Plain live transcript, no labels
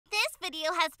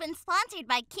video has been sponsored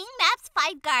by King Maps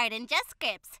 5 Guard and Just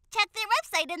Scripts. Check their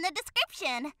website in the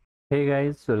description. Hey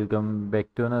guys, welcome back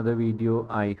to another video.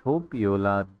 I hope you all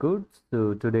are good.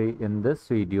 So today in this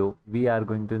video we are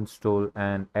going to install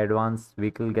an advanced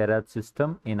vehicle garage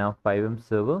system in our FiveM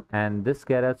server, and this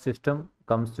garage system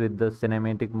comes with the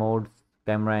cinematic modes,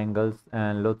 camera angles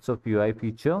and lots of UI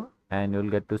feature, and you'll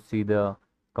get to see the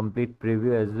complete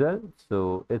preview as well.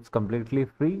 So it's completely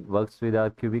free, works with our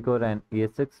QBCore and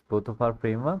ESX, both of our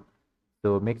framework.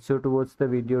 So make sure to watch the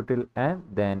video till end.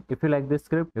 Then if you like this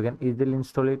script, you can easily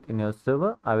install it in your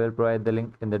server. I will provide the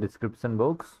link in the description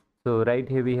box. So right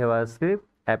here we have our script,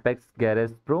 Apex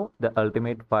Garage Pro, the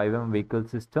ultimate FiveM vehicle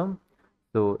system.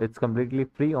 So it's completely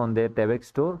free on their Tebex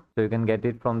store. So you can get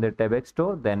it from their Tebex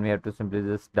store. Then we have to simply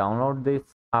just download this.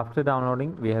 After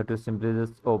downloading, we have to simply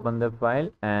just open the file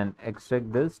and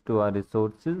extract this to our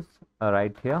resources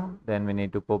right here. Then we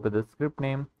need to copy the script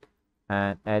name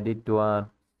and add it to our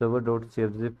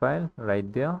server.cfg file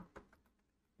right there,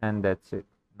 and that's it.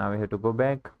 Now we have to go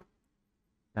back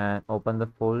and open the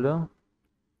folder,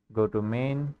 go to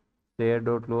main,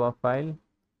 share.lua file,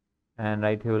 and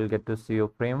right here you will get to see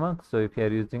your framework. So if you are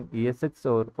using ESX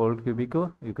or old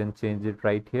QBCore, you can change it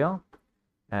right here.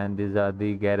 And these are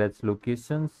the garage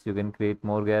locations. You can create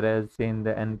more garage, change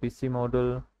the NPC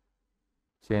model,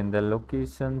 change the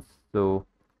locations. So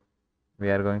we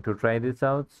are going to try this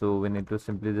out. So we need to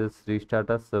simply just restart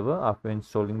our server after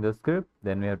installing the script.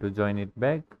 Then we have to join it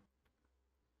back.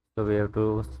 So we have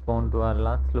to spawn to our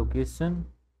last location,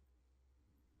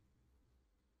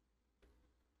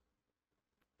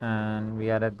 and we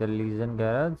are at the Legion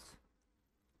garage.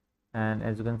 And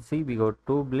as you can see, we got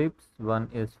two blips. One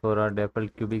is for our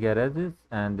default QB garages,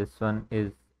 and this one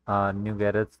is our new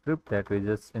garage script that we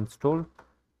just installed.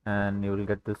 And you will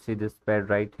get to see this pad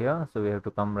right here. So we have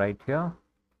to come right here,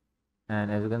 and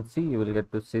as you can see, you will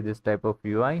get to see this type of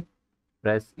UI.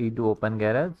 Press E to open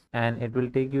garage, and it will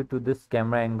take you to this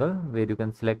camera angle where you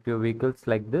can select your vehicles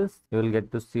like this. You will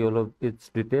get to see all of its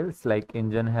details like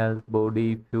engine health,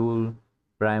 body, fuel,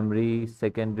 primary,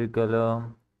 secondary color,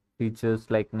 features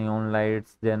like neon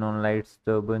lights, xenon lights,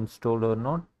 turbo installed or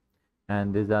not.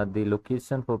 And these are the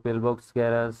location for pillbox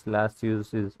garage. Last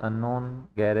use is unknown,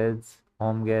 garage,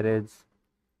 home garage.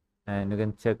 And you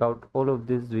can check out all of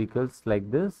these vehicles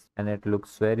like this, and it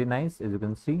looks very nice. As you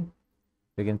can see,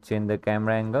 you can change the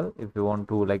camera angle if you want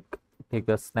to like take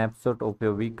a snapshot of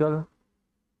your vehicle,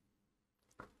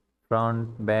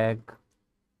 front, back,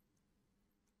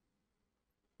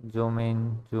 zoom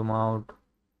in, zoom out.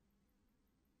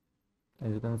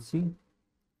 As you can see,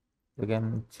 you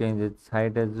can change its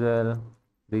height as well,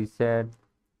 reset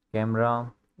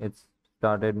camera. It's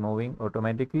started moving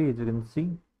automatically. As you can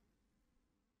see,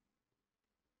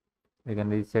 we can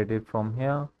reset it from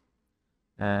here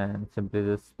and simply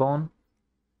just spawn,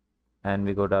 and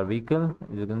we got our vehicle,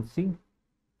 as you can see.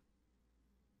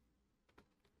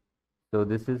 So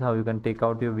this is how you can take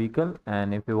out your vehicle,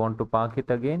 and if you want to park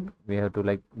it again, we have to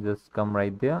like just come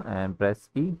right there and press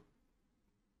E,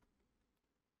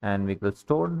 and vehicle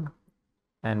stored,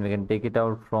 and we can take it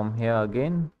out from here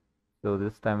again. So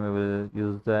this time we will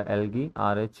use the LG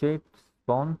RH8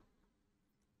 spawn,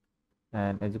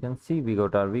 and as you can see, we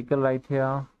got our vehicle right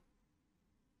here.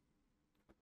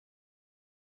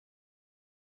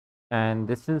 And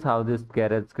this is how this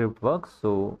garage script works.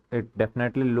 So it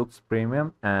definitely looks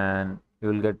premium, and you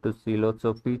will get to see lots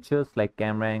of features like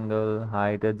camera angle,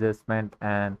 height adjustment,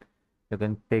 and you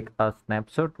can take a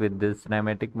snapshot with these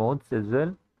cinematic modes as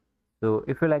well. So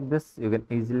if you like this, you can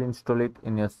easily install it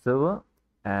in your server,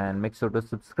 and make sure to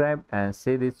subscribe and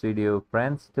share this video,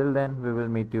 friends. Till then, we will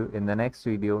meet you in the next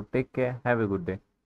video. Take care. Have a good day.